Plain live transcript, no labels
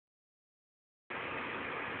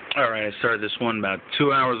Alright, I started this one about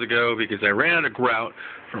 2 hours ago because I ran out of grout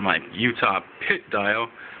for my Utah pit dial.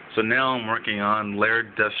 So now I'm working on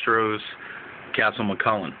Laird Destro's Castle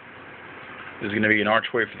McCullen. This is going to be an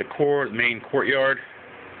archway for the main courtyard.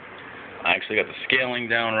 I actually got the scaling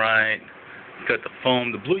down right. Got the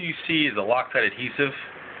foam. The blue you see is a Loctite adhesive.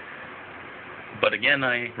 But again,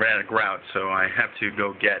 I ran out of grout, so I have to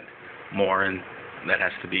go get more, and that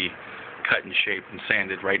has to be cut and shaped and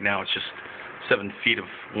sanded. Right now it's just 7 feet of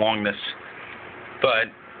longness, but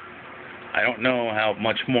I don't know how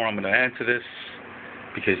much more I'm going to add to this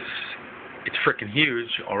because it's freaking huge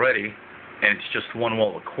already, and it's just one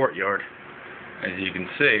wall of a courtyard, as you can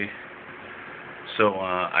see. So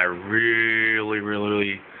I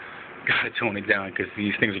really got to tone it down because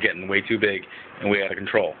these things are getting way too big and way out of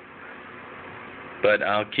control. But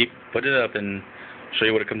I'll put it up and show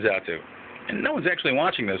you what it comes out to. And no one's actually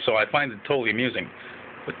watching this, so I find it totally amusing.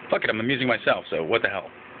 But fuck it, I'm amusing myself, so what the hell.